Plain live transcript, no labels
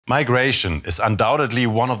Migration is undoubtedly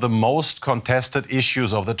one of the most contested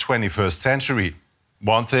issues of the 21st century.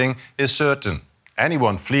 One thing is certain: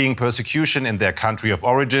 anyone fleeing persecution in their country of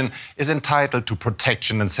origin is entitled to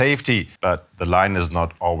protection and safety. But the line is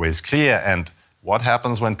not always clear. And what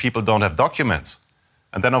happens when people don't have documents?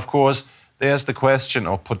 And then, of course, there's the question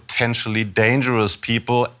of potentially dangerous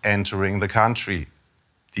people entering the country.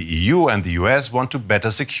 The EU and the US want to better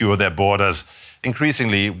secure their borders,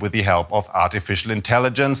 increasingly with the help of artificial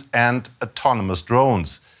intelligence and autonomous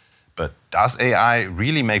drones. But does AI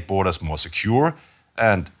really make borders more secure?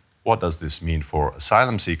 And what does this mean for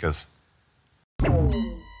asylum seekers?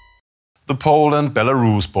 The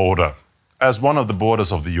Poland-Belarus border. As one of the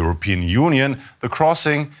borders of the European Union, the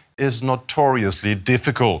crossing is notoriously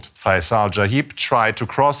difficult. Faisal Jahib tried to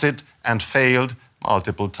cross it and failed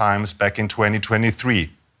multiple times back in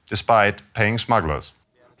 2023, despite paying smugglers.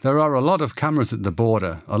 There are a lot of cameras at the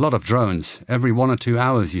border, a lot of drones. Every 1 or 2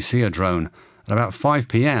 hours you see a drone. At about 5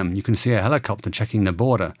 p.m. you can see a helicopter checking the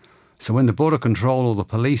border. So when the border control or the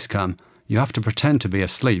police come, you have to pretend to be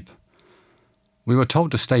asleep. We were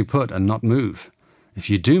told to stay put and not move. If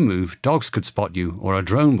you do move, dogs could spot you or a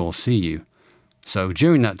drone will see you. So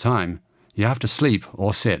during that time, you have to sleep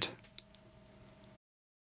or sit.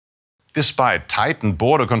 Despite tightened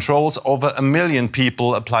border controls, over 1 million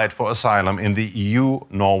people applied for asylum in the EU,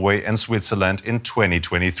 Norway and Switzerland in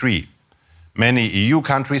 2023. Many EU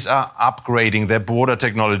countries are upgrading their border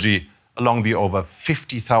technology along the over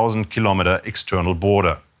 50,000-kilometer external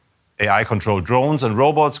border. AI-controlled drones and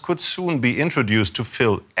robots could soon be introduced to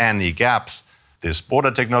fill any gaps. This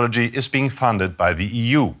border technology is being funded by the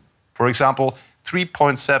EU. For example,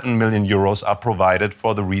 3.7 million euros are provided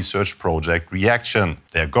for the research project REACTION.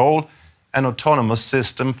 Their goal: an autonomous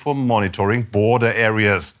system for monitoring border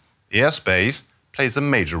areas. Airspace plays a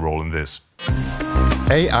major role in this.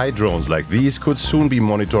 AI drones like these could soon be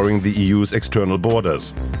monitoring the EU's external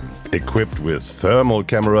borders. Equipped with thermal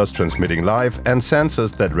cameras transmitting live and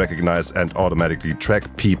sensors that recognize and automatically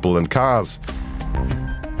track people and cars.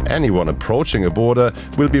 Anyone approaching a border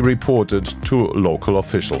will be reported to local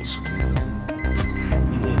officials.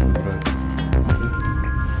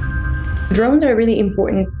 Drones are a really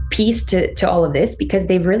important piece to all of this because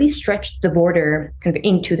they've really stretched the border kind of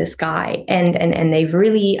into the sky, and they've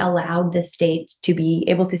really allowed the state to be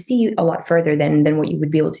able to see a lot further than what you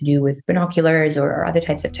would be able to do with binoculars or other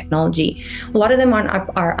types of technology. A lot of them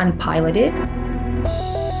are unpiloted.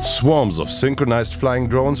 Swarms of synchronized flying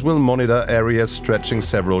drones will monitor areas stretching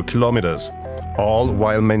several kilometers, all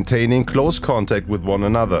while maintaining close contact with one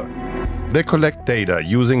another. They collect data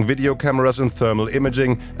using video cameras and thermal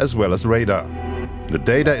imaging, as well as radar. The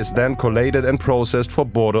data is then collated and processed for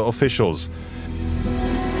border officials.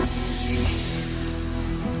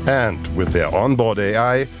 And with their onboard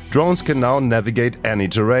AI, drones can now navigate any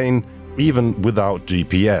terrain, even without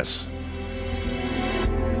GPS.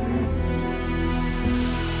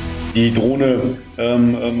 The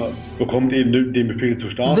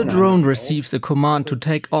drone receives a command to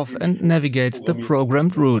take off and navigates the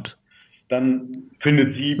programmed route.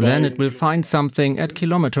 Then it will find something at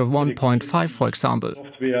kilometer 1.5, for example.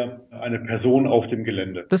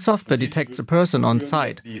 The software detects a person on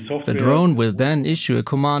site. The drone will then issue a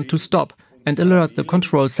command to stop and alert the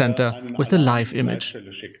control center with a live image.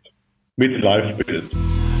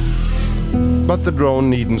 But the drone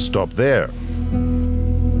needn't stop there.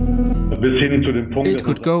 It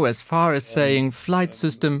could go as far as saying, "Flight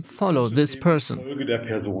system, follow this person."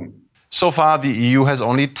 So far, the EU has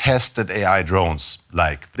only tested AI drones,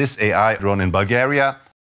 like this AI drone in Bulgaria,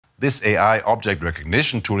 this AI object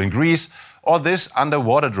recognition tool in Greece, or this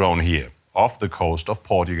underwater drone here, off the coast of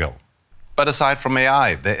Portugal. But aside from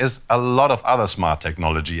AI, there is a lot of other smart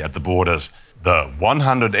technology at the borders. The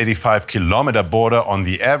 185-kilometer border on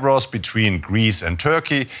the Evros between Greece and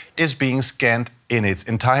Turkey is being scanned in its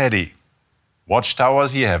entirety.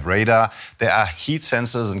 Watchtowers here have radar, there are heat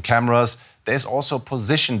sensors and cameras. There's also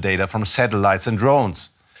position data from satellites and drones.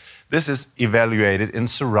 This is evaluated in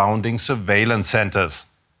surrounding surveillance centers.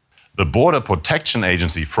 The Border Protection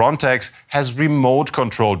Agency Frontex has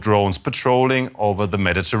remote-controlled drones patrolling over the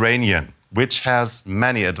Mediterranean, which has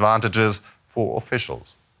many advantages for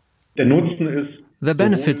officials. The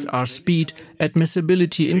benefits are speed,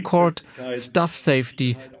 admissibility in court, staff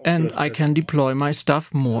safety, and I can deploy my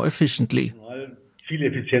staff more efficiently.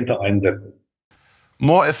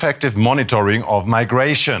 More effective monitoring of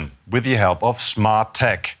migration with the help of smart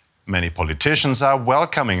tech. Many politicians are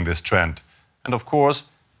welcoming this trend. And of course,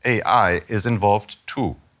 AI is involved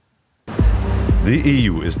too. The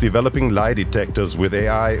EU is developing lie detectors with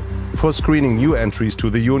AI for screening new entries to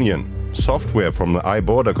the Union. Software from the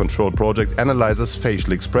iBorder Control project analyzes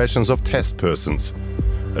facial expressions of test persons.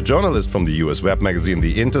 A journalist from the US web magazine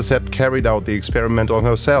The Intercept carried out the experiment on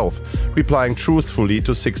herself, replying truthfully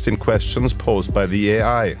to 16 questions posed by the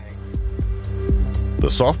AI.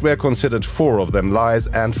 The software considered 4 of them lies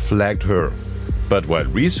and flagged her. But while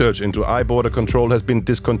research into iBorder Control has been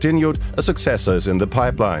discontinued, a successor is in the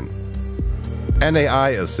pipeline. An AI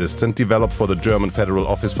assistant developed for the German Federal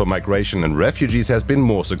Office for Migration and Refugees has been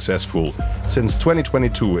more successful. Since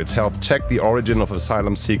 2022, it's helped check the origin of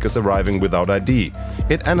asylum seekers arriving without ID.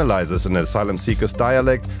 It analyzes an asylum seeker's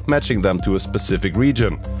dialect, matching them to a specific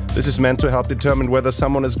region. This is meant to help determine whether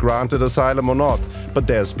someone is granted asylum or not, but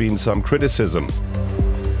there's been some criticism.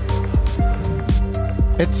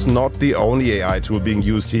 It's not the only AI tool being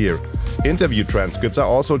used here. Interview transcripts are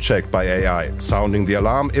also checked by AI, sounding the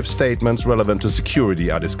alarm if statements relevant to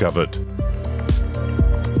security are discovered.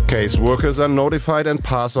 Case workers are notified and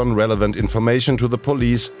pass on relevant information to the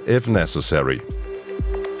police if necessary.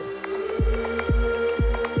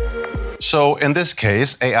 So in this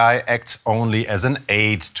case, AI acts only as an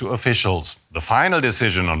aid to officials. The final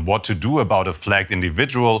decision on what to do about a flagged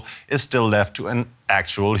individual is still left to an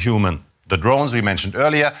actual human. The drones we mentioned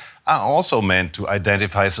earlier are also meant to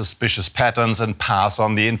identify suspicious patterns and pass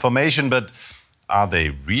on the information, but are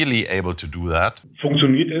they really able to do that?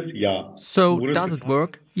 So, does it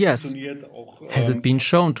work? Yes. Has it been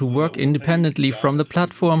shown to work independently from the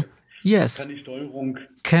platform? Yes.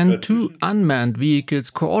 Can 2 unmanned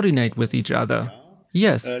vehicles coordinate with each other?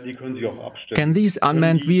 Yes. Can these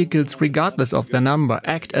unmanned vehicles, regardless of their number,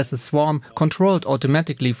 act as a swarm controlled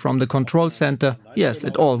automatically from the control center? Yes,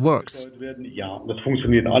 it all works.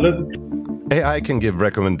 AI can give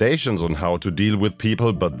recommendations on how to deal with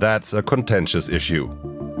people, but that's a contentious issue.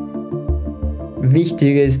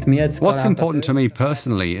 What's important to me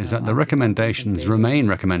personally is that the recommendations remain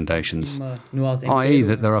recommendations, i.e.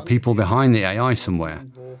 that there are people behind the AI somewhere.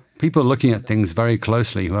 People looking at things very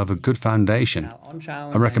closely who have a good foundation,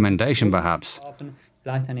 a recommendation perhaps,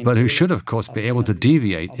 but who should of course be able to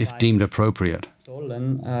deviate if deemed appropriate.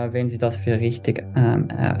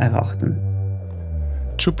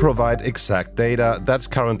 To provide exact data, that's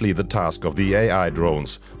currently the task of the AI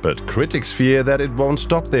drones. But critics fear that it won't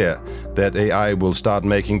stop there, that AI will start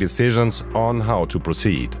making decisions on how to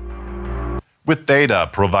proceed. With data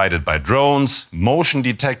provided by drones, motion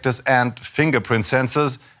detectors and fingerprint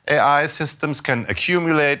sensors, AI systems can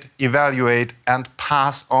accumulate, evaluate and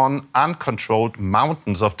pass on uncontrolled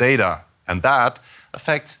mountains of data. And that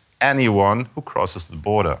affects anyone who crosses the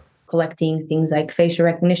border. Collecting things like facial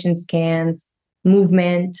recognition scans,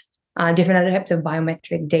 movement, different other types of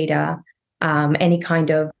biometric data, any kind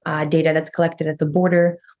of data that's collected at the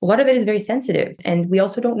border. A lot of it is very sensitive, and we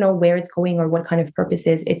also don't know where it's going or what kind of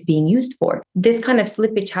purposes it's being used for. This kind of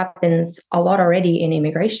slippage happens a lot already in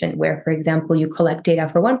immigration, where, for example, you collect data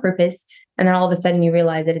for one purpose, and then all of a sudden you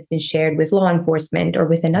realize that it's been shared with law enforcement or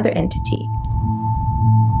with another entity.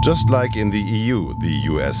 Just like in the EU, the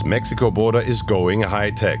US-Mexico border is going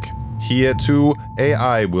high-tech. Here too,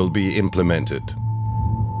 AI will be implemented.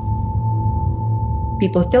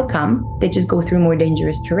 People still come, they just go through more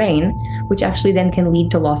dangerous terrain, which actually then can lead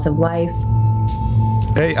to loss of life.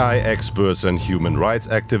 AI experts and human rights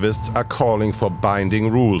activists are calling for binding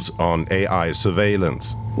rules on AI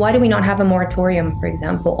surveillance. Why do we not have a moratorium, for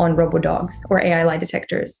example, on robodogs or AI lie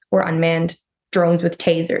detectors or unmanned drones with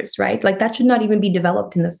tasers, right? Like that should not even be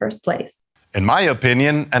developed in the first place. In my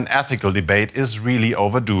opinion, an ethical debate is really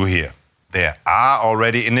overdue here. There are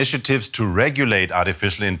already initiatives to regulate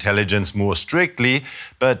artificial intelligence more strictly,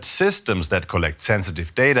 but systems that collect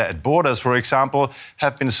sensitive data at borders, for example,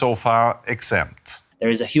 have been so far exempt. There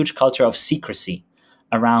is a huge culture of secrecy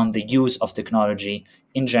around the use of technology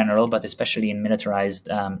in general, but especially in militarized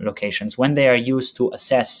locations. When they are used to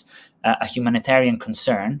assess a humanitarian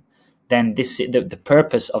concern, then the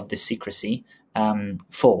purpose of this secrecy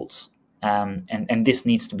falls, and this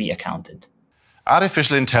needs to be accounted.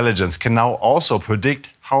 Artificial intelligence can now also predict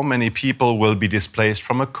how many people will be displaced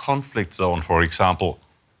from a conflict zone, for example.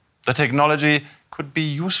 The technology could be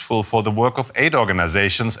useful for the work of aid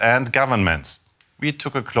organizations and governments. We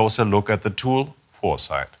took a closer look at the tool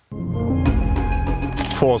Foresight.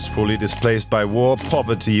 Forcefully displaced by war,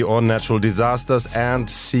 poverty or natural disasters and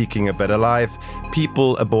seeking a better life,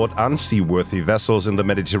 people aboard unseaworthy vessels in the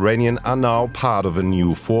Mediterranean are now part of a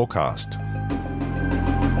new forecast.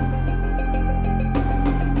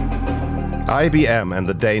 IBM and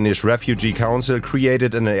the Danish Refugee Council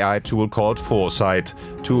created an AI tool called Foresight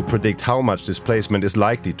to predict how much displacement is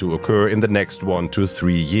likely to occur in the next 1 to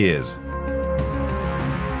 3 years.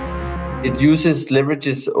 It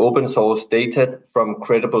leverages open source data from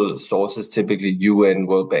credible sources, typically UN,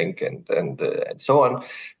 World Bank, and so on,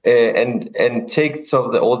 and takes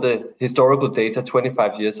all the historical data,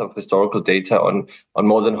 25 years of historical data on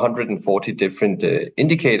more than 140 different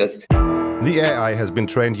indicators. The AI has been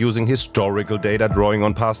trained using historical data drawing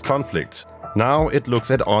on past conflicts. Now it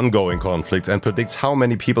looks at ongoing conflicts and predicts how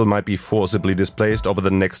many people might be forcibly displaced over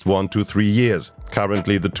the next 1 to 3 years.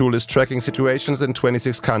 Currently, the tool is tracking situations in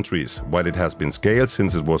 26 countries. While it has been scaled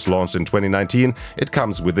since it was launched in 2019, it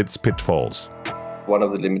comes with its pitfalls. One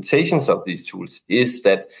of the limitations of these tools is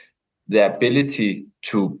that the ability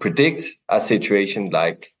to predict a situation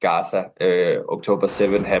like Gaza, October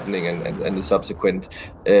 7 happening and the subsequent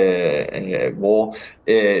war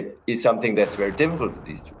is something that's very difficult for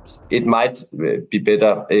these tools. It might be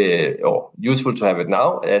better or useful to have it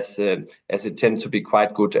now as it tends to be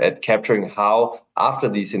quite good at capturing how, after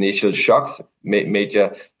these initial shocks,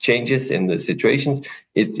 major changes in the situations,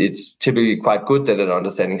 it's typically quite good at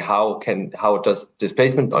understanding how does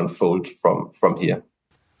displacement unfold from here.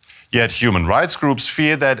 Yet human rights groups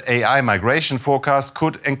fear that AI migration forecasts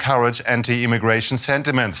could encourage anti-immigration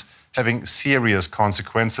sentiments, having serious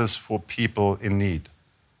consequences for people in need.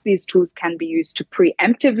 These tools can be used to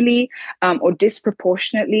preemptively or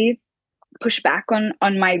disproportionately push back on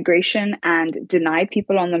migration and deny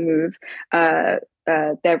people on the move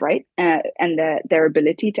their right and their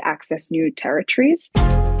ability to access new territories.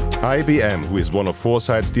 IBM, who is one of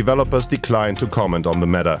Foresight's developers, declined to comment on the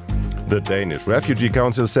matter. The Danish Refugee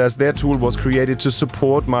Council says their tool was created to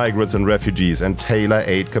support migrants and refugees and tailor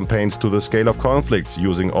aid campaigns to the scale of conflicts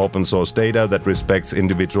using open source data that respects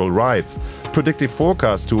individual rights. Predictive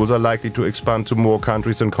forecast tools are likely to expand to more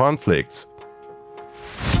countries and conflicts.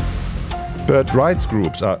 But rights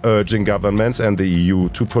groups are urging governments and the EU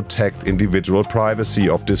to protect individual privacy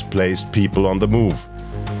of displaced people on the move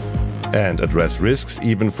and address risks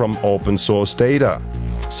even from open source data,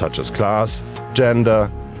 such as class,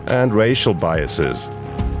 gender, and racial biases.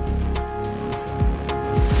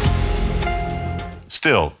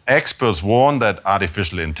 Still, experts warn that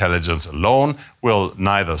artificial intelligence alone will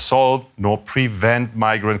neither solve nor prevent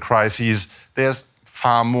migrant crises. There's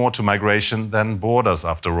far more to migration than borders,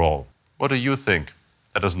 after all. What do you think?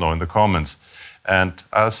 Let us know in the comments. And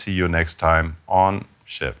I'll see you next time on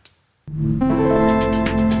Shift.